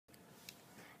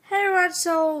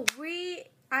everyone,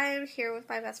 I am here with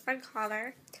my best friend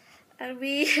Connor, and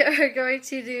we are going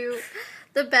to do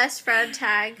the best friend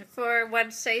tag for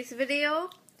Wednesday's video.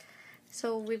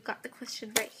 So we've got the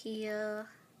question right here,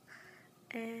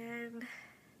 and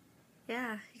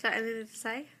yeah, you got anything to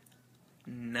say?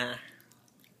 Nah.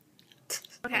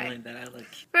 Okay. Only that I look.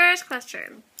 First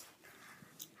question.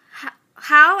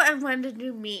 How and when did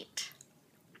you meet?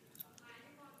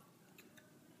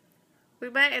 We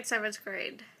met in 7th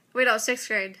grade. Wait, no, 6th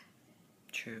grade.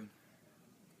 True.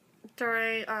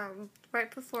 During,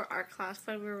 right before art class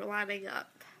when we were lining up.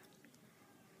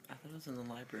 I thought it was in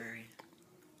the library.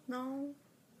 No.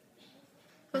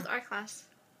 It was art class.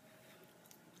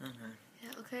 Okay.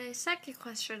 Yeah, okay. Second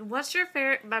question. What's your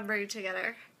favorite memory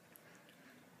together?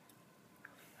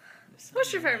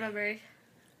 What's your favorite memory?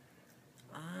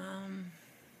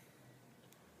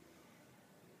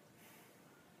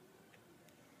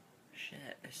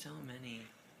 Shit, there's so many.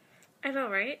 I know,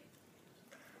 right?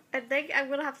 I think I'm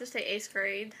gonna have to say 8th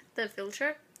grade, the field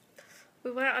trip.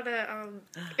 We went on a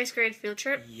 8th grade field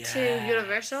trip to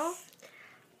Universal.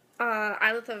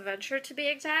 Island of Adventure, to be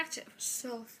exact. It was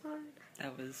so fun.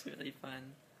 That was really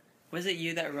fun. Was it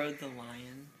you that rode the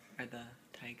lion or the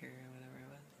tiger or whatever it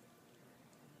was?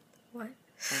 What?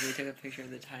 Like we took a picture of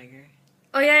the tiger.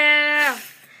 Oh yeah.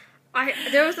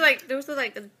 There was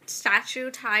the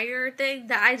statue tiger thing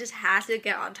that I just had to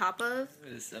get on top of.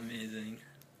 It was amazing.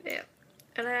 Yeah.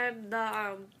 And then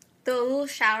the little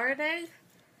shower thing,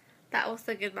 that was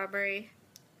a good memory.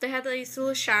 They had these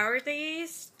little shower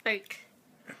thingies,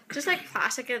 just like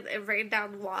plastic, and it rained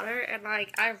down water, and I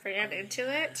ran into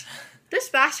it. This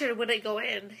bastard wouldn't go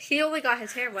in. He only got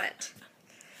his hair wet.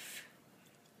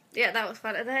 Yeah, that was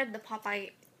fun. And then the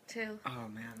Popeye too. Oh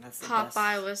man, that's the Popeye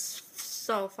best. was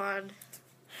so fun.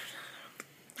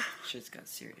 Shit's got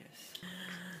serious.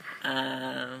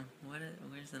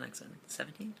 Where's the next one?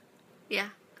 17? Yeah,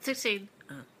 16.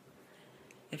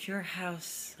 If your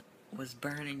house was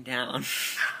burning down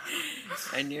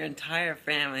and your entire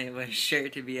family was sure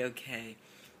to be okay,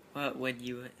 what would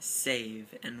you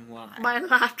save and why? My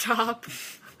laptop.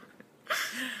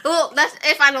 Well, that's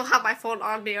if I don't have my phone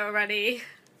on me already.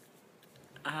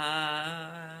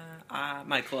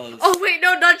 My clothes. Oh wait,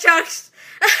 no, not jokes.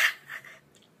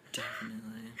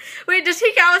 Definitely. Wait, does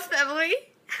he count as family?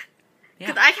 Yeah.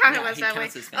 Because I count him Yeah, as he family.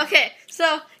 counts as family. Okay,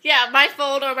 so yeah, my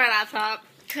phone or my laptop,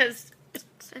 because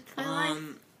it's my life.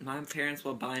 My parents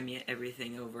will buy me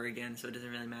everything over again, so it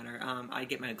doesn't really matter. I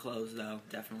get my clothes though,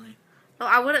 definitely. No,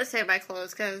 I wouldn't say my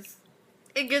clothes because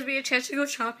it gives me a chance to go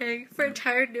shopping for an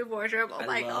entire new wardrobe. Oh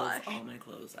my I love gosh. all my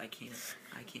clothes. I can't.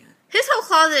 His whole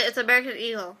closet is American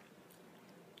Eagle.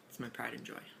 It's my pride and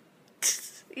joy.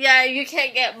 Yeah, you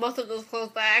can't get most of those clothes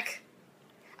back.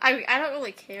 I don't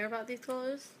really care about these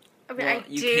clothes. I mean, Well, I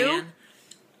you do. can,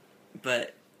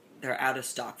 but they're out of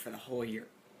stock for the whole year.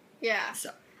 Yeah.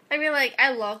 So. I mean,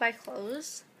 I love my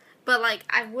clothes, but,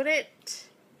 I wouldn't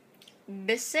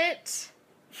miss it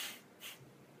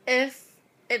if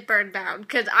it burned down,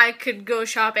 because I could go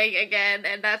shopping again,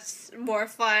 and that's more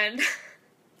fun.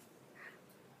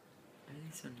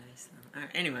 Everything's so nice though.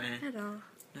 Alright, anyway. I know.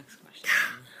 Next question.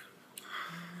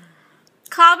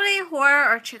 Comedy, horror,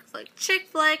 or chick flick? Chick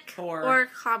flick Horror. or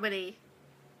comedy?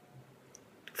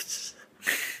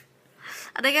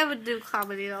 I think I would do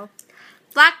comedy, though.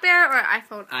 Black Bear or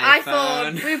iPhone?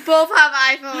 iPhone. We both have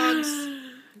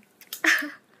iPhones.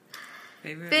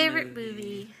 Favorite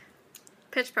movie?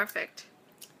 Pitch Perfect.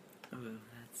 Ooh,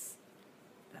 that's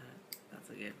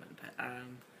a good one. But,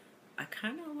 I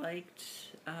kind of liked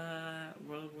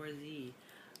World War Z,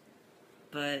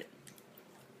 but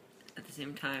at the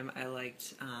same time, I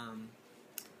liked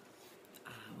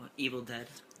Evil Dead.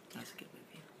 That's a good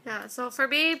movie. Yeah, so for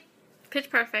me, Pitch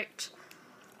Perfect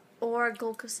or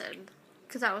Golkusen,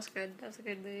 because that was good. That was a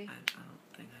good movie. I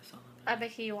don't think I saw that I'm movie.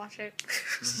 making you watch it.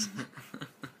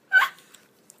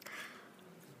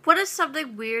 What is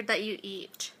something weird that you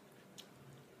eat?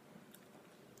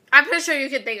 I'm pretty sure you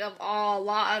can think of a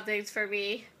lot of things for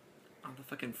me. All the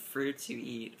fucking fruits you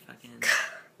eat, fucking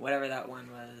whatever that one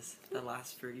was, the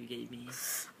last fruit you gave me.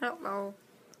 I don't know.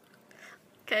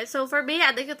 Okay, so for me,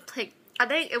 I think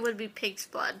it would be pig's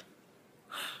blood.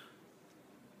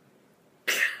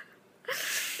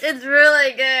 It's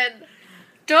really good.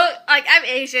 I'm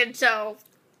Asian, so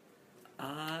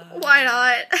why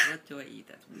not? What do I eat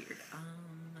that's weird?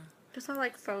 It's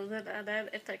not frozen, and then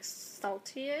it's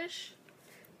salty-ish.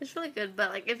 It's really good,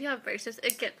 but if you have braces,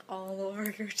 it gets all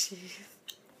over your teeth.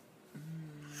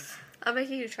 I'm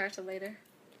making you try some later.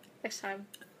 Next time.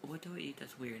 What do I eat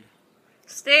that's weird?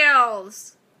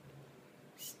 Snails.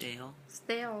 Stale?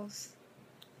 Snails.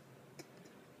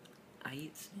 I I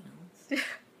eat snails.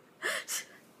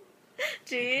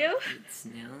 Do you? I eat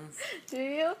snails. Do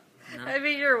you? No. I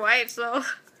mean, you're white, so.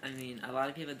 I mean, a lot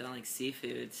of people don't like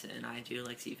seafoods, and I do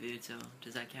like seafood, so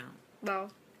does that count? No.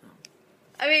 No.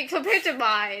 I mean, compared to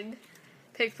mine,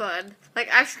 pig fun. Like,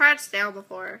 I've tried snail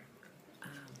before.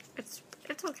 It's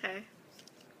okay.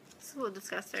 It's a little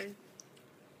disgusting.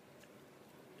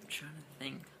 I'm trying to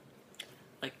think.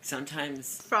 Like,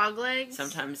 sometimes... Frog legs?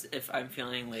 Sometimes if I'm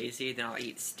feeling lazy, then I'll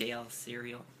eat stale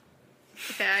cereal.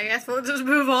 Okay, I guess we'll just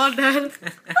move on then.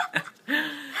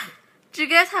 Do you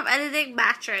guys have anything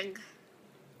matching?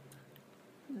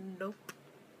 Nope.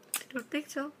 I don't think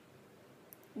so.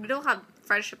 We don't have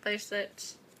friendship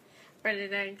bracelets or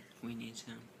anything. We need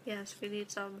some. Yes, we need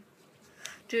some.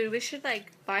 Dude, we should,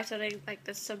 like, buy something, like,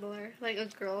 this similar. Like, a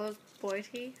girl-boy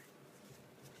tee.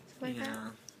 Something like that.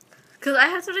 Because I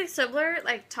have something similar,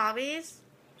 like Tommy's.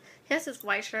 He has this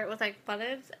white shirt with, like,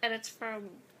 buttons, and it's from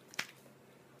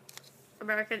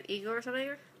American Eagle or something.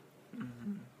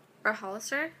 Mm-hmm. Or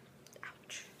Hollister.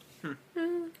 Ouch.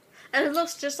 Hmm. And it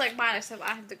looks just like mine, except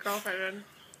I have the girlfriend.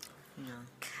 Yeah.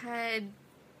 Okay.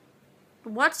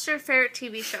 What's your favorite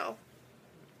TV show?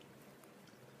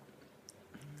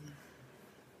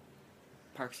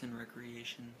 Parks and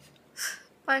Recreations.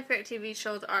 My favorite TV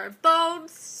shows are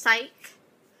Bones, Psych,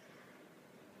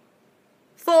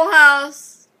 Full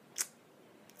House.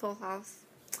 Full House.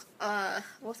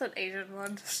 What's an Asian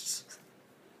one?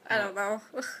 I don't know.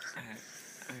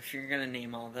 If you're gonna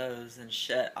name all those, then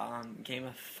shit, Game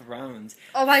of Thrones.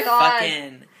 Oh my god.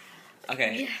 Fucking.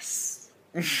 Okay. Yes.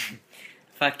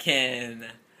 Fucking.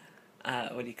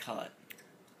 What do you call it?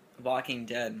 Walking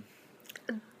Dead.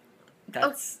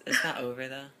 That's. It's not over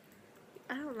though.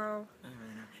 I don't know. I don't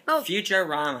really know. Oh.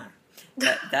 Futurama.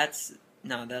 That's.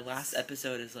 No, the last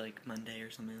episode is like Monday or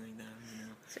something like that. You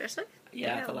know. Seriously?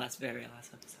 Yeah, the very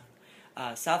last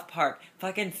episode. South Park.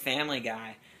 Fucking Family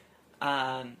Guy.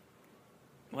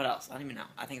 What else? I don't even know.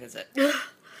 I think that's it.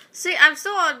 See, I'm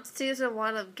still on season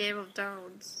 1 of Game of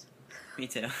Thrones. Me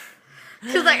too.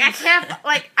 Because, like, I can't,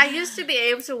 like, I used to be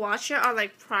able to watch it on,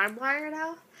 like, Prime Wire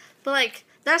now. But, like,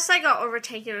 that's, like, got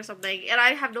overtaken or something. And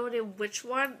I have no idea which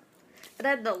one. And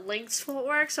then the links won't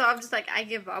work. So I'm just like, I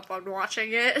give up on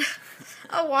watching it.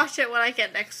 I'll watch it when I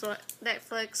get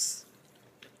Netflix.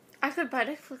 I could buy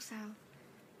Netflix now.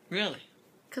 Really?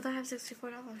 Because I have $64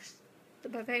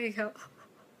 in my bank account.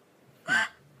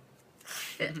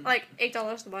 Like,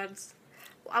 $8 a month.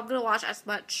 I'm going to watch as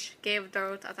much Game of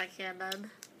Thrones as I can then.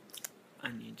 I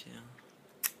need to.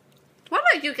 Why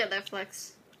don't you get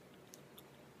Netflix?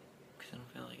 Because I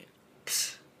don't feel like it.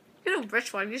 Psh, you're a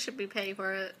rich one. You should be paying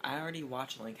for it. I already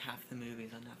watched like half the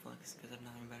movies on Netflix because I've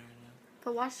nothing better to do.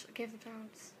 But watch Game of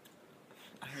Thrones.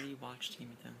 I already watched Game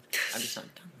of Thrones. I'm just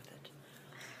not done with it.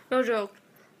 No joke.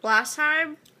 Last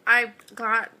time I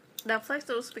got Netflix,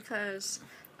 it was because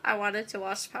I wanted to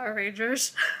watch Power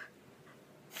Rangers.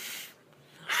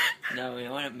 No, I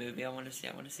want a movie. I want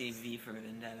to see V for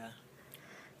Vendetta.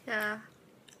 Yeah.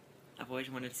 I've always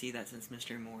wanted to see that since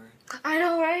Mr. Moore. I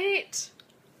know, right?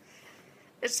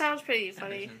 It sounds pretty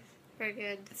funny. Very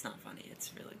good. It's not funny.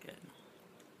 It's really good.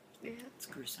 Yeah. It's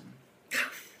gruesome.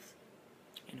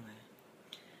 Anyway.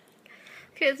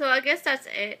 Okay, so I guess that's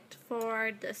it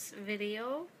for this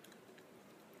video.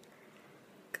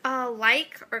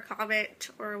 Like or comment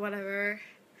or whatever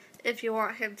if you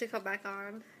want him to come back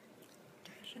on.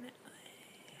 Definitely.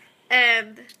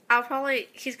 And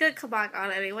he's gonna come back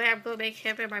on anyway. I'm gonna make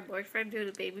him and my boyfriend do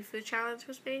the baby food challenge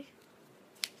with me.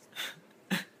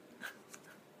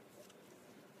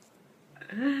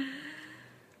 Okay.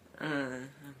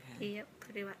 Yep,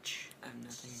 pretty much. I have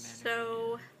nothing better.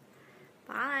 So,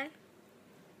 bye.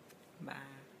 Bye.